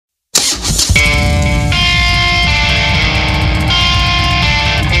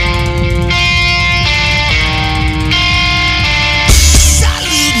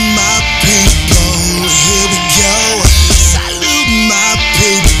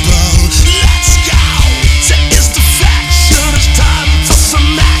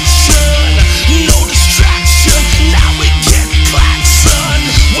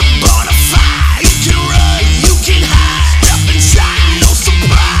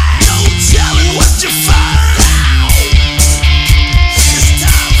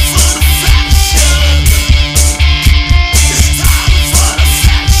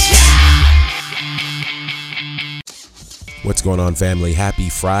What's going on, family? Happy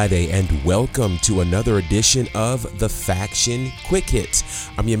Friday and welcome to another edition of The Faction Quick Hits.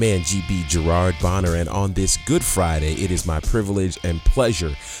 I'm your man, GB Gerard Bonner, and on this Good Friday, it is my privilege and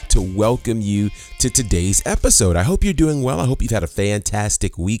pleasure to welcome you to today's episode. I hope you're doing well. I hope you've had a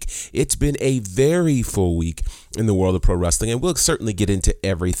fantastic week. It's been a very full week in the world of pro wrestling, and we'll certainly get into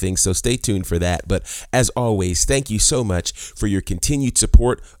everything, so stay tuned for that. But as always, thank you so much for your continued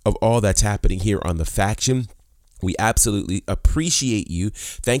support of all that's happening here on The Faction. We absolutely appreciate you.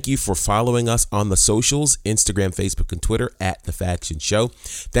 Thank you for following us on the socials, Instagram, Facebook, and Twitter at The Faction Show.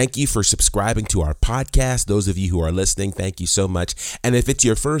 Thank you for subscribing to our podcast. Those of you who are listening, thank you so much. And if it's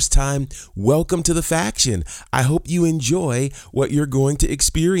your first time, welcome to The Faction. I hope you enjoy what you're going to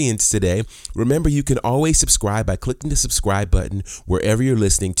experience today. Remember, you can always subscribe by clicking the subscribe button wherever you're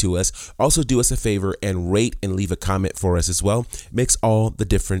listening to us. Also, do us a favor and rate and leave a comment for us as well. It makes all the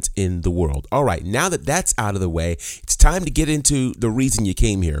difference in the world. All right, now that that's out of the way, it's time to get into the reason you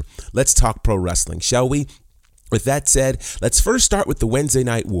came here. Let's talk pro wrestling, shall we? With that said, let's first start with the Wednesday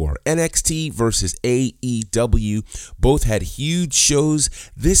Night War. NXT versus AEW. Both had huge shows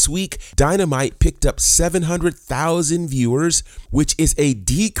this week. Dynamite picked up 700,000 viewers, which is a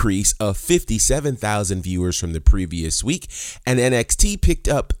decrease of 57,000 viewers from the previous week. And NXT picked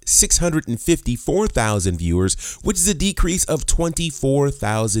up 654,000 viewers, which is a decrease of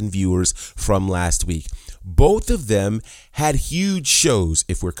 24,000 viewers from last week. Both of them had huge shows,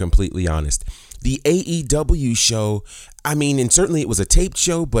 if we're completely honest. The AEW show, and certainly it was a taped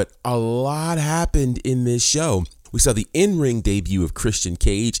show, but a lot happened in this show. We saw the in-ring debut of Christian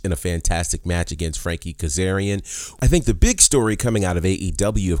Cage in a fantastic match against Frankie Kazarian. I think the big story coming out of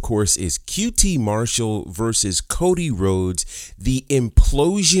AEW, of course, is QT Marshall versus Cody Rhodes, the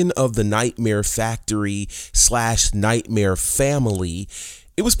implosion of the Nightmare Factory / Nightmare Family.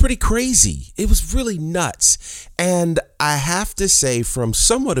 It was pretty crazy. It was really nuts. And I have to say, from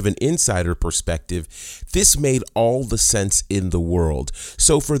somewhat of an insider perspective, this made all the sense in the world.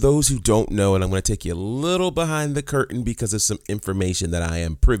 So for those who don't know, and I'm going to take you a little behind the curtain because of some information that I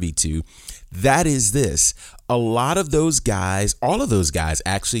am privy to, that is this. A lot of those guys, all of those guys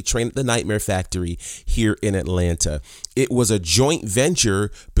actually trained at the Nightmare Factory here in Atlanta. It was a joint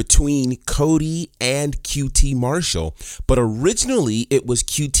venture between Cody and QT Marshall, but originally it was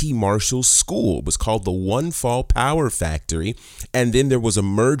QT Marshall's school. It was called the One Fall Power Factory, and then there was a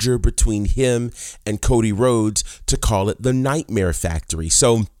merger between him and Cody Rhodes to call it the Nightmare Factory.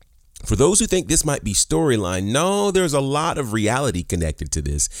 So for those who think this might be storyline, no, there's a lot of reality connected to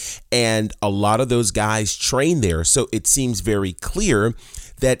this. And a lot of those guys train there. So it seems very clear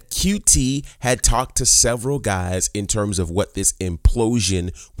that QT had talked to several guys in terms of what this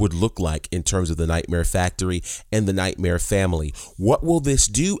implosion would look like in terms of the Nightmare Factory and the Nightmare Family. What will this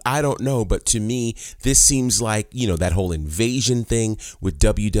do? I don't know. But to me, this seems like, that whole invasion thing with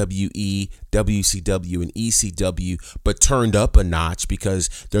WWE, WCW, and ECW, but turned up a notch because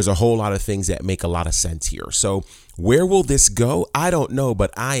there's a whole lot of things that make a lot of sense here. So where will this go? I don't know,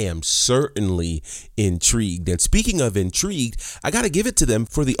 but I am certainly intrigued. And speaking of intrigued, I got to give it to them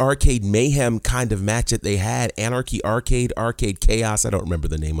for the Arcade Mayhem kind of match that they had. Anarchy Arcade, Arcade Chaos. I don't remember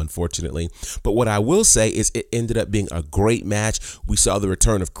the name, unfortunately. But what I will say is it ended up being a great match. We saw the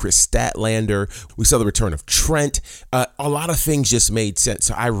return of Chris Statlander. We saw the return of Trent. A lot of things just made sense.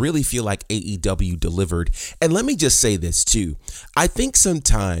 So I really feel like AEW delivered. And let me just say this too. I think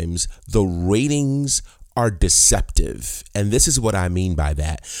sometimes the ratings are deceptive. And this is what I mean by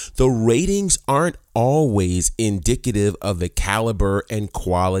that. The ratings aren't always indicative of the caliber and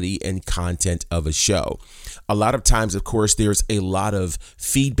quality and content of a show. A lot of times, of course, there's a lot of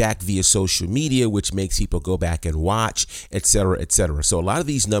feedback via social media, which makes people go back and watch, et cetera, et cetera. So a lot of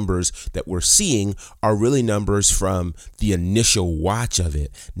these numbers that we're seeing are really numbers from the initial watch of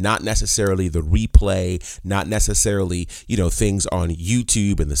it, not necessarily the replay, not necessarily, things on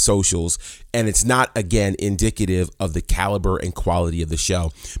YouTube and the socials. And it's not, again, indicative of the caliber and quality of the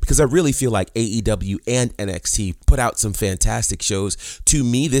show, because I really feel like AEW and NXT put out some fantastic shows. To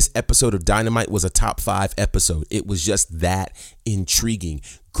me, this episode of Dynamite was a top 5 episode. It was just that intriguing.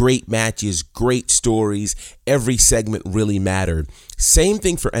 Great matches, great stories. Every segment really mattered. Same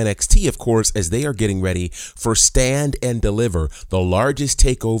thing for NXT, of course, as they are getting ready for Stand and Deliver, the largest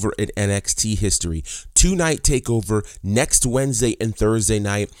takeover in NXT history. 2-night takeover next Wednesday and Thursday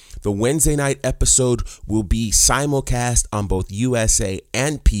night. The Wednesday night episode will be simulcast on both USA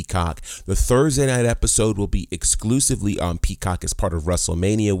and Peacock. The Thursday night episode will be exclusively on Peacock as part of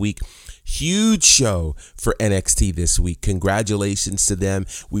WrestleMania week. Huge show for NXT this week. Congratulations to them.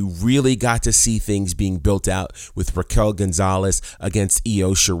 We really got to see things being built out with Raquel Gonzalez against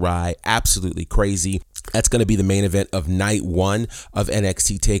Io Shirai. Absolutely crazy. That's going to be the main event of night 1 of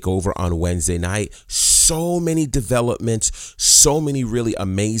NXT TakeOver on Wednesday night. So many developments, so many really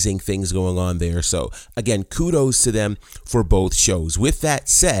amazing things going on there. So again, kudos to them for both shows. With that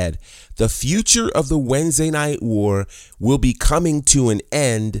said, the future of the Wednesday Night War will be coming to an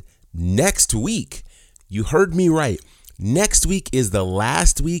end next week. You heard me right. Next week is the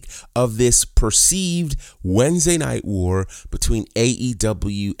last week of this perceived Wednesday Night War between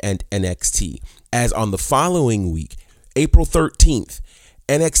AEW and NXT. As on the following week, April 13th,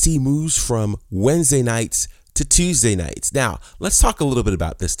 NXT moves from Wednesday nights to Tuesday nights. Now, let's talk a little bit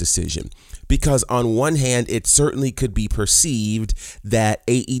about this decision, because on one hand, it certainly could be perceived that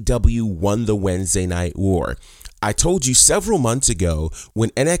AEW won the Wednesday Night War. I told you several months ago when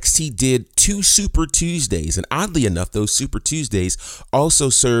NXT did 2 Super Tuesdays, and oddly enough, those Super Tuesdays also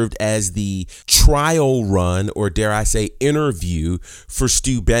served as the trial run, or dare I say interview, for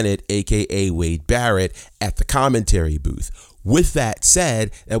Stu Bennett, aka Wade Barrett, at the commentary booth. With that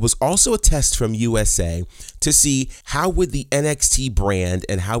said, that was also a test from USA to see how would the NXT brand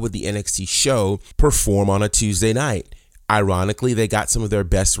and how would the NXT show perform on a Tuesday night. Ironically, they got some of their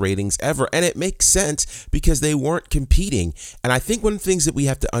best ratings ever, and it makes sense because they weren't competing. And I think one of the things that we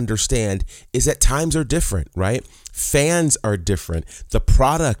have to understand is that times are different, right? Fans are different. The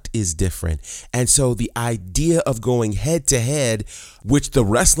product is different. And so the idea of going head to head, which the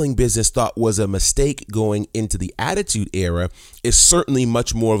wrestling business thought was a mistake going into the Attitude Era, is certainly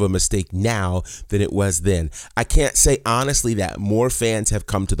much more of a mistake now than it was then. I can't say honestly that more fans have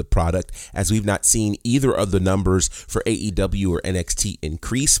come to the product, as we've not seen either of the numbers for AEW or NXT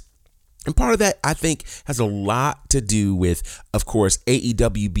increase. And part of that, I think, has a lot to do with, of course,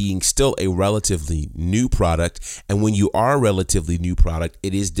 AEW being still a relatively new product. And when you are a relatively new product,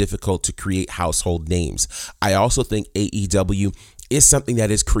 it is difficult to create household names. I also think AEW is something that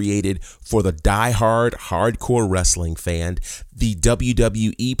is created for the diehard, hardcore wrestling fan. The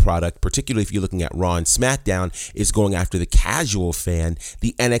WWE product, particularly if you're looking at Raw and SmackDown, is going after the casual fan.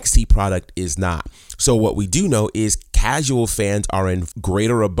 The NXT product is not. So what we do know is casual fans are in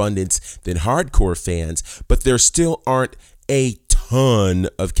greater abundance than hardcore fans, but there still aren't a ton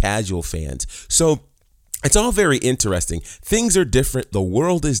of casual fans. So it's all very interesting. Things are different. The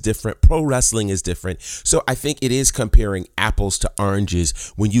world is different. Pro wrestling is different. So I think it is comparing apples to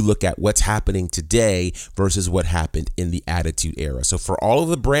oranges when you look at what's happening today versus what happened in the Attitude Era. So for all of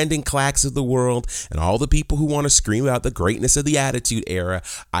the Brandon Clacks of the world and all the people who want to scream out the greatness of the Attitude Era,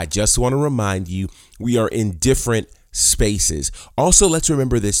 I just want to remind you, we are in different spaces. Also, let's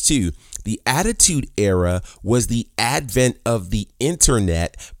remember this too. The Attitude Era was the advent of the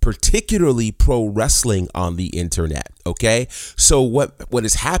internet, particularly pro wrestling on the internet. Okay, so what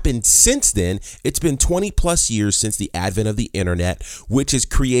has happened since then? It's been 20 plus years since the advent of the internet, which has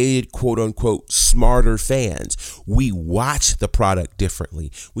created quote unquote smarter fans. We watch the product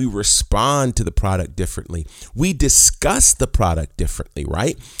differently. We respond to the product differently. We discuss the product differently,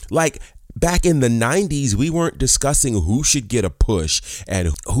 right? Like, back in the 90s, we weren't discussing who should get a push and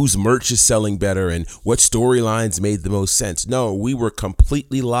whose merch is selling better and what storylines made the most sense. No, we were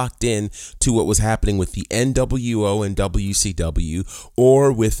completely locked in to what was happening with the NWO and WCW,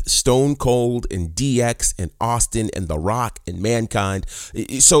 or with Stone Cold and DX and Austin and The Rock and Mankind.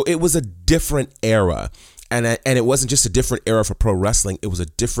 So it was a different era. And it wasn't just a different era for pro wrestling, it was a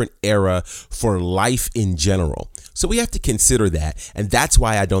different era for life in general. So we have to consider that. And that's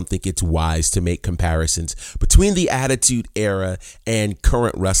why I don't think it's wise to make comparisons between the Attitude Era and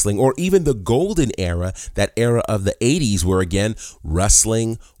current wrestling, or even the golden era, that era of the 80s, where again,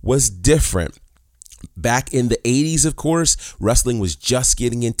 wrestling was different. Back in the 80s, of course, wrestling was just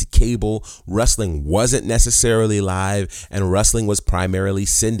getting into cable. Wrestling wasn't necessarily live, and wrestling was primarily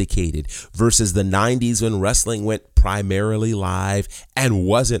syndicated, versus the 90s when wrestling went primarily live and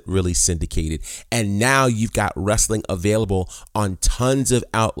wasn't really syndicated. And now you've got wrestling available on tons of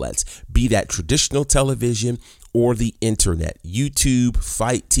outlets, be that traditional television or the internet, YouTube,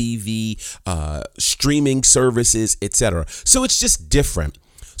 Fight TV, streaming services, etc. So it's just different.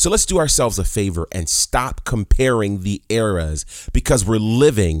 So let's do ourselves a favor and stop comparing the eras, because we're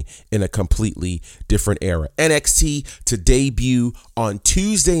living in a completely different era. NXT to debut on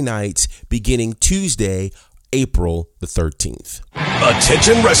Tuesday nights, beginning Tuesday, April the 13th.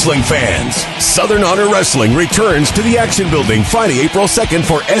 Attention wrestling fans. Southern Honor Wrestling returns to the Action Building Friday, April 2nd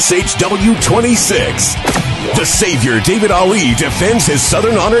for SHW 26. The Savior, David Ali, defends his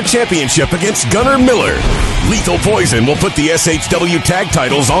Southern Honor Championship against Gunnar Miller. Lethal Poison will put the SHW tag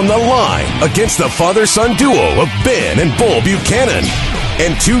titles on the line against the father-son duo of Ben and Bull Buchanan.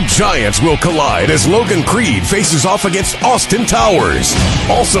 And two giants will collide as Logan Creed faces off against Austin Towers.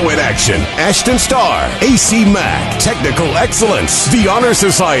 Also in action, Ashton Starr, AC Mack, Technical Excellence, The Honor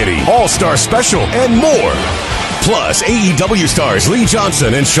Society, All-Star Special, and more. Plus, AEW stars Lee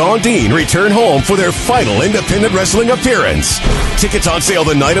Johnson and Shawn Dean return home for their final independent wrestling appearance. Tickets on sale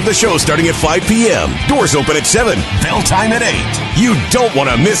the night of the show starting at 5 p.m. Doors open at 7. Bell time at 8. You don't want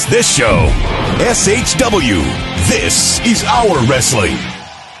to miss this show. SHW. This is our wrestling.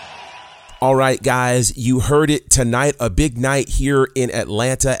 All right, guys, you heard it tonight. A big night here in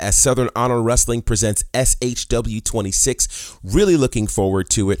Atlanta as Southern Honor Wrestling presents SHW 26. Really looking forward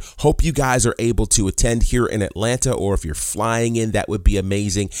to it. Hope you guys are able to attend here in Atlanta, or if you're flying in, that would be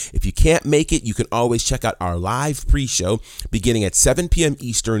amazing. If you can't make it, you can always check out our live pre-show beginning at 7 p.m.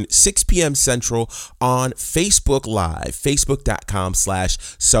 Eastern, 6 p.m. Central on Facebook Live,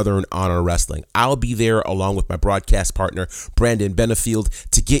 facebook.com/Southern Honor Wrestling. I'll be there along with my broadcast partner, Brandon Benefield,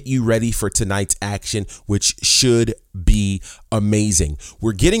 to get you ready for tonight's action, which should be amazing.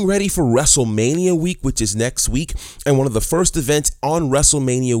 We're getting ready for WrestleMania week, which is next week, and one of the first events on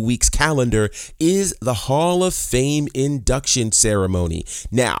WrestleMania week's calendar is the Hall of Fame induction ceremony.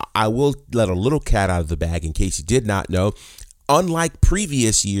 Now, I will let a little cat out of the bag in case you did not know. Unlike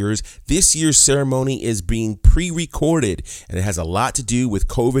previous years, this year's ceremony is being pre-recorded, and it has a lot to do with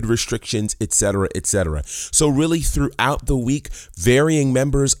COVID restrictions, etc., etc. So really throughout the week, varying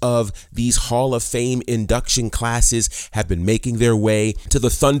members of these Hall of Fame induction classes have been making their way to the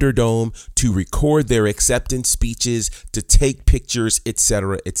Thunderdome to record their acceptance speeches, to take pictures,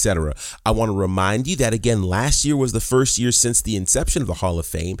 etc., etc. I want to remind you that, again, last year was the first year since the inception of the Hall of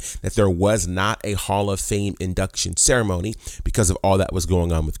Fame that there was not a Hall of Fame induction ceremony, because of all that was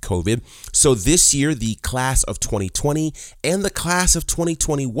going on with COVID. So this year, the class of 2020 and the class of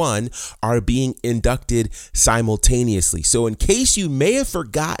 2021 are being inducted simultaneously. So in case you may have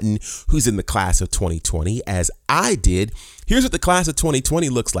forgotten who's in the class of 2020, as I did, here's what the class of 2020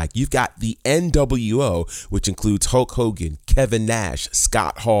 looks like. You've got the NWO, which includes Hulk Hogan, Kevin Nash,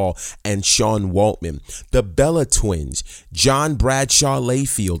 Scott Hall, and Sean Waltman. The Bella Twins, John Bradshaw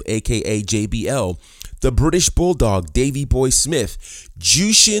Layfield, aka JBL, the British Bulldog, Davey Boy Smith,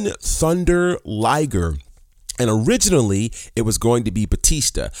 Jushin Thunder Liger. And originally, it was going to be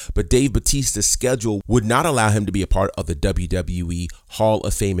Batista, but Dave Batista's schedule would not allow him to be a part of the WWE Hall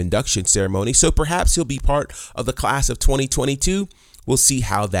of Fame induction ceremony, so perhaps he'll be part of the class of 2022. We'll see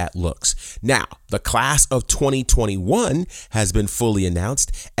how that looks. Now, the class of 2021 has been fully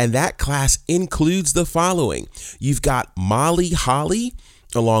announced, and that class includes the following. You've got Molly Holly,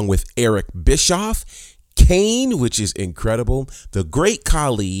 along with Eric Bischoff, Kane, which is incredible, the Great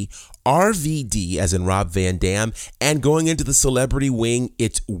Khali, RVD, as in Rob Van Dam, and going into the celebrity wing,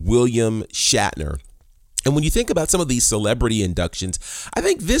 it's William Shatner. And when you think about some of these celebrity inductions, I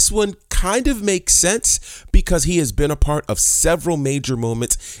think this one kind of makes sense because he has been a part of several major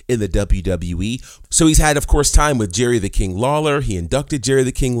moments in the WWE. So he's had, of course, time with Jerry the King Lawler. He inducted Jerry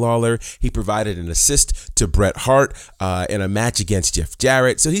the King Lawler. He provided an assist to Bret Hart in a match against Jeff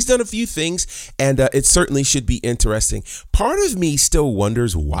Jarrett. So he's done a few things, and it certainly should be interesting. Part of me still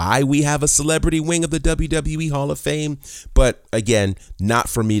wonders why we have a celebrity wing of the WWE Hall of Fame. But again, not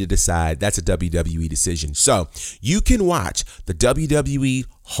for me to decide. That's a WWE decision. So you can watch the WWE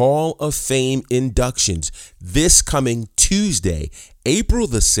Hall of Fame inductions this coming Tuesday, April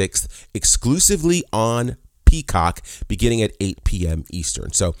the 6th, exclusively on Peacock, beginning at 8 p.m.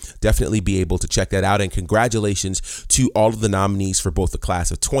 Eastern. So definitely be able to check that out. And congratulations to all of the nominees for both the class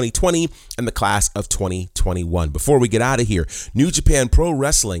of 2020 and the class of 2021. Before we get out of here, New Japan Pro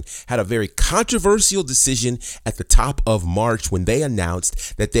Wrestling had a very controversial decision at the top of March when they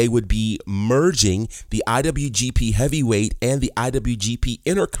announced that they would be merging the IWGP Heavyweight and the IWGP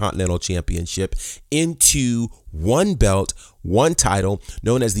Intercontinental Championship into one belt, one title,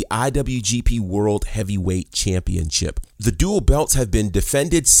 known as the IWGP World Heavyweight Championship. The dual belts have been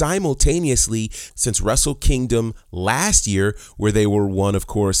defended simultaneously since Wrestle Kingdom last year, where they were won, of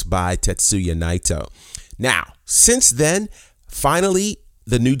course, by Tetsuya Naito. Now, since then, finally,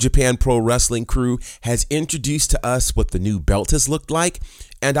 the New Japan Pro Wrestling crew has introduced to us what the new belt has looked like.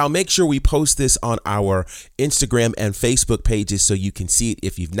 And I'll make sure we post this on our Instagram and Facebook pages so you can see it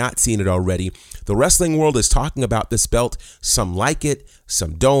if you've not seen it already. The wrestling world is talking about this belt. Some like it,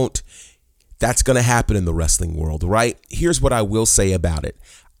 some don't. That's going to happen in the wrestling world, right? Here's what I will say about it.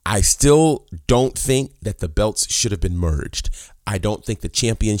 I still don't think that the belts should have been merged. I don't think the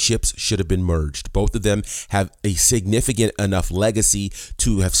championships should have been merged. Both of them have a significant enough legacy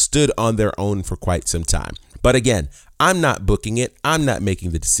to have stood on their own for quite some time. But again, I'm not booking it. I'm not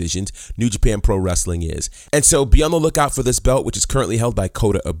making the decisions. New Japan Pro Wrestling is. And so be on the lookout for this belt, which is currently held by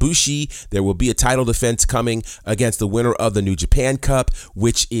Kota Ibushi. There will be a title defense coming against the winner of the New Japan Cup,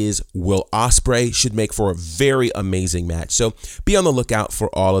 which is Will Ospreay. Should make for a very amazing match. So be on the lookout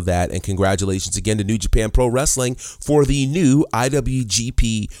for all of that. And congratulations again to New Japan Pro Wrestling for the new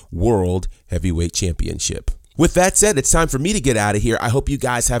IWGP World Heavyweight Championship. With that said, it's time for me to get out of here. I hope you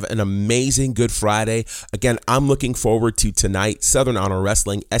guys have an amazing Good Friday. Again, I'm looking forward to tonight. Southern Honor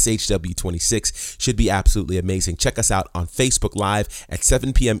Wrestling, SHW 26 should be absolutely amazing. Check us out on Facebook Live at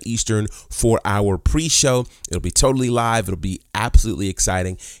 7 p.m. Eastern for our pre-show. It'll be totally live. It'll be absolutely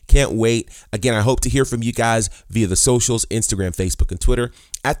exciting. Can't wait. Again, I hope to hear from you guys via the socials, Instagram, Facebook, and Twitter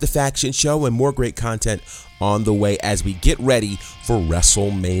at The Faction Show, and more great content on the way as we get ready for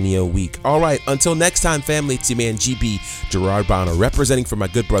WrestleMania week. All right, until next time, family, it's your man GB Gerard Bonner, representing for my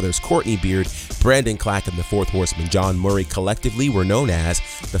good brothers Courtney Beard, Brandon Clack, and the Fourth Horseman John Murray. Collectively, we're known as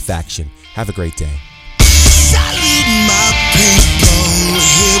The Faction. Have a great day. Salute my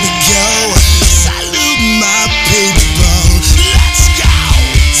people.